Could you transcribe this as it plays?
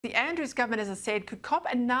The Andrews government, as I said, could cop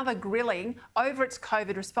another grilling over its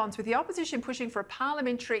COVID response, with the opposition pushing for a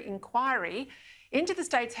parliamentary inquiry into the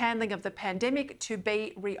state's handling of the pandemic to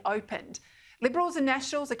be reopened. Liberals and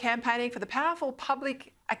Nationals are campaigning for the powerful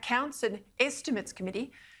Public Accounts and Estimates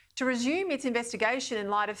Committee to resume its investigation in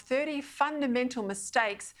light of 30 fundamental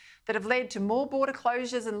mistakes that have led to more border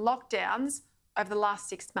closures and lockdowns over the last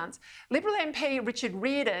 6 months. Liberal MP Richard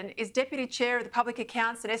Riordan is Deputy Chair of the Public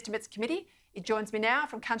Accounts and Estimates Committee. He joins me now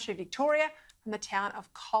from country Victoria, from the town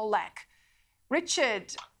of Colac.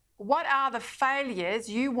 Richard, what are the failures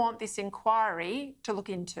you want this inquiry to look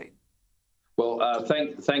into? Well,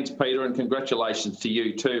 thanks, Peter, and congratulations to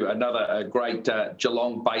you too. Another great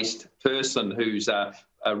Geelong-based person who's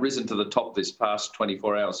risen to the top this past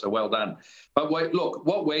 24 hours, so well done. But look,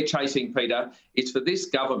 what we're chasing, Peter, is for this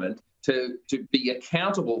government to be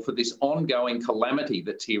accountable for this ongoing calamity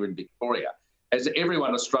that's here in Victoria. As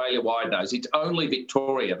everyone Australia-wide knows, it's only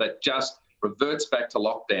Victoria that just reverts back to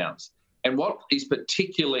lockdowns. And what is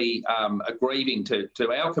particularly aggrieving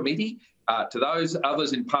to our committee, to those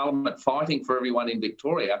others in Parliament fighting for everyone in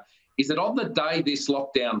Victoria, is that on the day this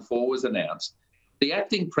lockdown 4 was announced, the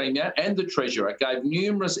acting Premier and the Treasurer gave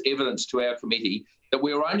numerous evidence to our committee that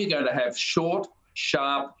we were only going to have short,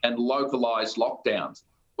 sharp and localised lockdowns.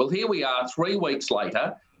 Well, here we are 3 weeks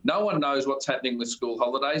later. No one knows what's happening with school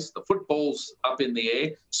holidays. The football's up in the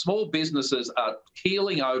air. Small businesses are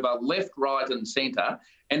keeling over left, right and centre,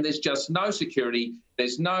 and there's just no security.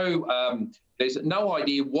 There's no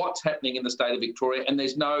idea what's happening in the state of Victoria, and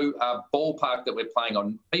there's no ballpark that we're playing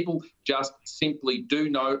on. People just simply do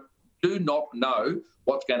not know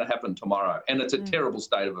what's going to happen tomorrow, and it's a terrible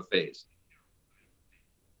state of affairs.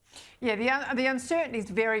 Yeah, the uncertainty is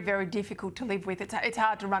very, very difficult to live with. It's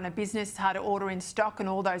hard to run a business, it's hard to order in stock and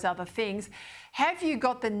all those other things. Have you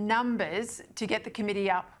got the numbers to get the committee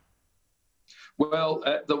up? Well,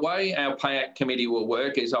 the way our PAAC committee will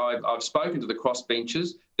work is I've spoken to the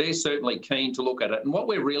crossbenchers. They're certainly keen to look at it. And what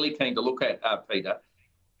we're really keen to look at, Peter,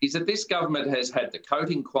 is that this government has had the Coat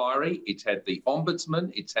inquiry, it's had the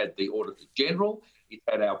Ombudsman, it's had the Auditor General, it's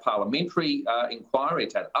had our parliamentary inquiry,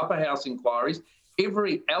 it's had upper house inquiries.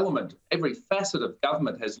 Every element, every facet of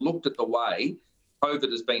government has looked at the way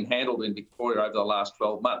COVID has been handled in Victoria over the last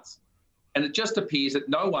 12 months. And it just appears that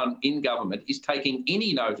no one in government is taking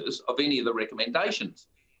any notice of any of the recommendations.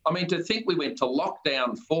 I mean, to think we went to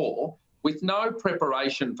lockdown 4 with no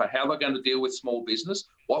preparation for how they're going to deal with small business,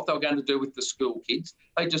 what they're going to do with the school kids.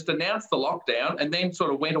 They just announced the lockdown and then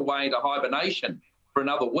sort of went away into hibernation for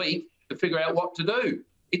another week to figure out what to do.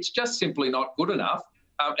 It's just simply not good enough.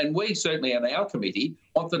 And we certainly in our committee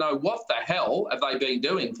want to know what the hell have they been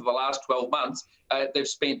doing for the last 12 months. They've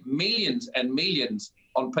spent millions and millions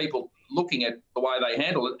on people looking at the way they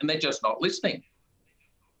handle it, and they're just not listening.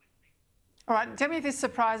 All right, tell me if this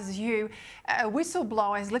surprises you. A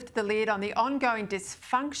whistleblower has lifted the lid on the ongoing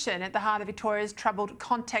dysfunction at the heart of Victoria's troubled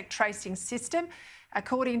contact tracing system.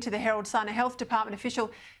 According to the Herald Sun, a health department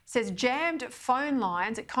official says jammed phone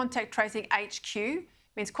lines at Contact Tracing HQ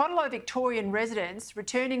means quite a lot of Victorian residents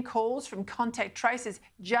returning calls from contact tracers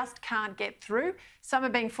just can't get through. Some are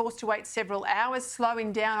being forced to wait several hours,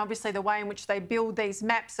 slowing down obviously the way in which they build these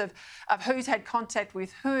maps of who's had contact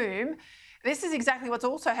with whom. This is exactly what's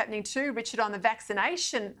also happening too, Richard, on the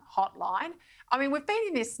vaccination hotline. I mean, we've been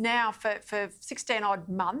in this now for 16 odd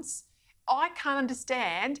months. I can't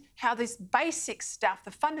understand how this basic stuff,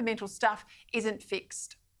 the fundamental stuff, isn't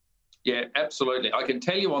fixed. Yeah, absolutely. I can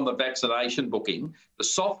tell you on the vaccination booking, the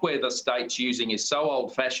software the state's using is so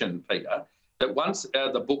old-fashioned, Peter, that once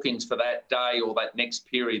the bookings for that day or that next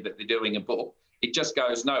period that they're doing a book, it just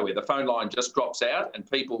goes nowhere. The phone line just drops out and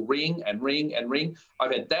people ring and ring and ring.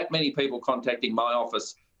 I've had that many people contacting my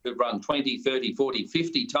office who've rung 20, 30, 40,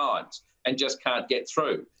 50 times and just can't get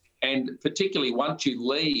through. And particularly once you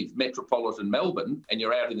leave metropolitan Melbourne and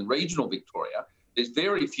you're out in the regional Victoria, there's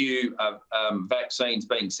very few vaccines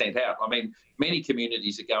being sent out. I mean, many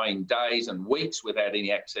communities are going days and weeks without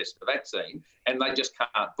any access to vaccine, and they just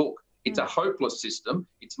can't book. It's a hopeless system.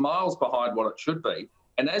 It's miles behind what it should be.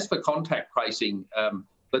 And as for contact tracing,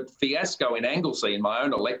 the fiasco in Anglesey, in my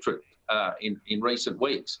own electorate in recent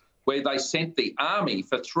weeks, where they sent the army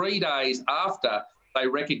for 3 days after they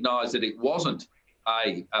recognised that it wasn't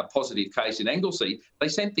a positive case in Anglesey, they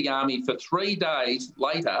sent the army for 3 days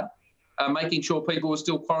later, making sure people were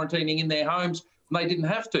still quarantining in their homes when they didn't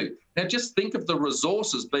have to. Now, just think of the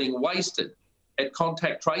resources being wasted at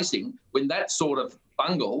contact tracing when that sort of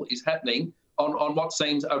bungle is happening on what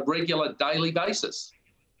seems a regular daily basis.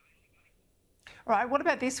 All right, what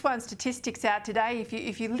about this one? Statistics out today.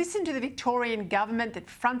 If you listen to the Victorian government that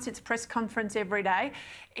fronts its press conference every day,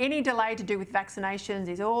 any delay to do with vaccinations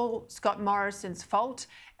is all Scott Morrison's fault.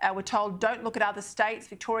 We're told don't look at other states.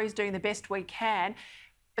 Victoria's doing the best we can.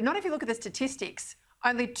 But not if you look at the statistics.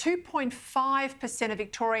 Only 2.5% of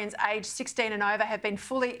Victorians aged 16 and over have been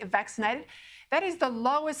fully vaccinated. That is the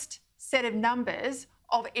lowest set of numbers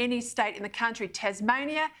of any state in the country.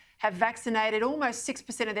 Tasmania have vaccinated almost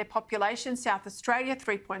 6% of their population. South Australia,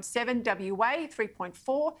 3.7. WA,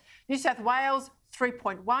 3.4. New South Wales,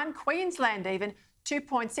 3.1. Queensland even,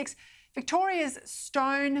 2.6. Victoria's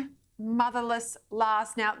stone motherless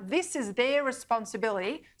last. Now, this is their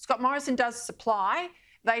responsibility. Scott Morrison does supply.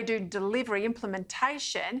 They do delivery,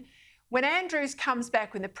 implementation. When Andrews comes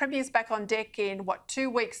back, when the Premier's back on deck in, 2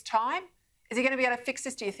 weeks' time, is he going to be able to fix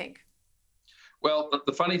this, do you think? Well,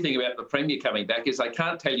 the funny thing about the Premier coming back is they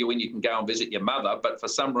can't tell you when you can go and visit your mother, but for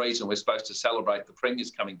some reason we're supposed to celebrate the Premier's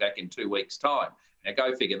coming back in 2 weeks' time. Now,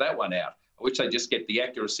 go figure that one out. I wish they just get the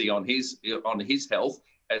accuracy on his health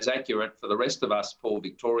as accurate for the rest of us poor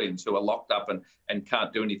Victorians who are locked up and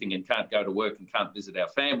can't do anything and can't go to work and can't visit our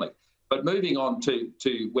family. But moving on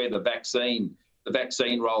to where the vaccine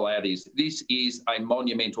rollout is, this is a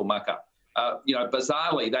monumental muck-up.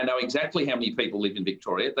 Bizarrely, they know exactly how many people live in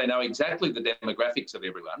Victoria. They know exactly the demographics of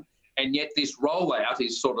everyone. And yet this rollout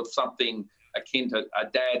is sort of something akin to a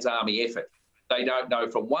dad's army effort. They don't know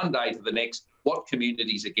from one day to the next what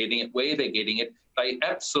communities are getting it, where they're getting it. They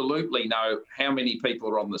absolutely know how many people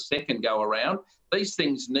are on the second go around. These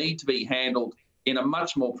things need to be handled in a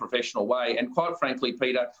much more professional way. And quite frankly,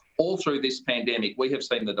 Peter, all through this pandemic, we have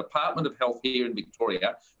seen the Department of Health here in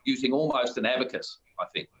Victoria using almost an abacus, I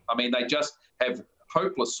think. I mean, they just have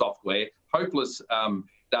hopeless software, hopeless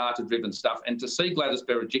data-driven stuff. And to see Gladys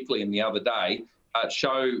Berejiklian the other day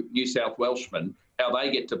show New South Welshmen how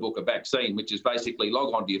they get to book a vaccine, which is basically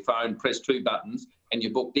log onto your phone, press 2 buttons, and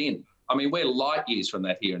you're booked in. I mean, we're light years from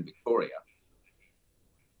that here in Victoria.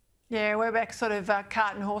 Yeah, we're back sort of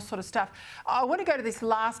cart and horse sort of stuff. I want to go to this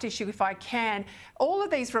last issue if I can. All of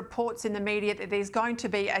these reports in the media that there's going to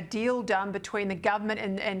be a deal done between the government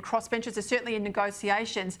and crossbenchers, are certainly in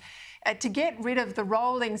negotiations, to get rid of the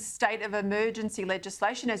rolling state of emergency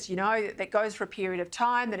legislation, as you know, that goes for a period of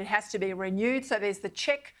time, that it has to be renewed. So there's the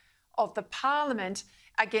check of the Parliament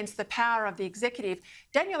against the power of the executive.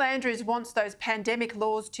 Daniel Andrews wants those pandemic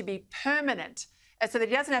laws to be permanent, so that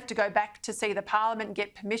he doesn't have to go back to see the Parliament and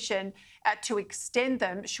get permission to extend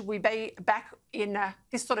them. Should we be back in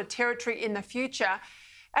this sort of territory in the future?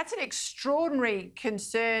 That's an extraordinary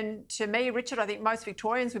concern to me, Richard. I think most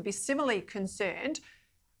Victorians would be similarly concerned.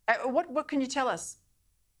 What can you tell us?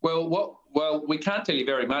 Well, we can't tell you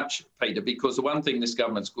very much, Peter, because the one thing this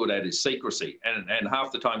government's good at is secrecy. And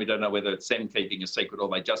half the time you don't know whether it's them keeping a secret or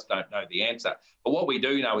they just don't know the answer. But what we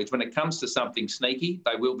do know is when it comes to something sneaky,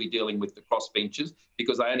 they will be dealing with the crossbenchers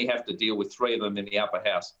because they only have to deal with 3 of them in the upper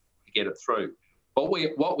house to get it through. But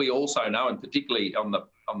what we also know, and particularly on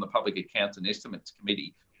the Public Accounts and Estimates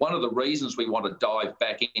Committee, one of the reasons we want to dive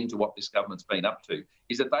back into what this government's been up to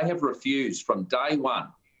is that they have refused from day one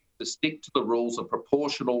to stick to the rules of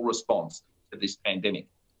proportional response to this pandemic.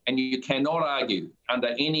 And you cannot argue under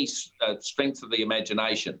any strength of the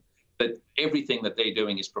imagination that everything that they're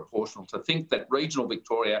doing is proportional. To think that regional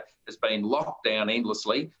Victoria has been locked down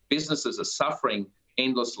endlessly, businesses are suffering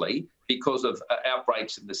endlessly because of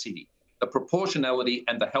outbreaks in the city. The proportionality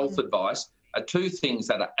and the health advice are 2 things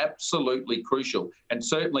that are absolutely crucial. And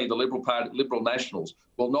certainly the Liberal Nationals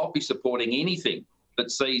will not be supporting anything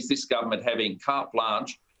that sees this government having carte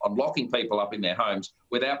blanche on locking people up in their homes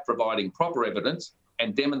without providing proper evidence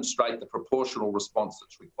and demonstrate the proportional response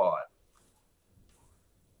that's required.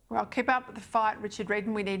 Well, keep up the fight, Richard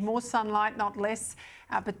Riordan. We need more sunlight, not less,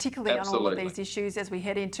 particularly Absolutely. on all of these issues as we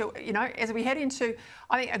head into,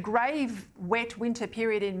 I think, a grave, wet winter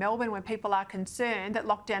period in Melbourne when people are concerned that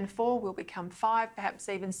lockdown 4 will become 5, perhaps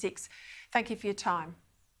even 6. Thank you for your time.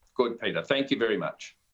 Good, Peter. Thank you very much.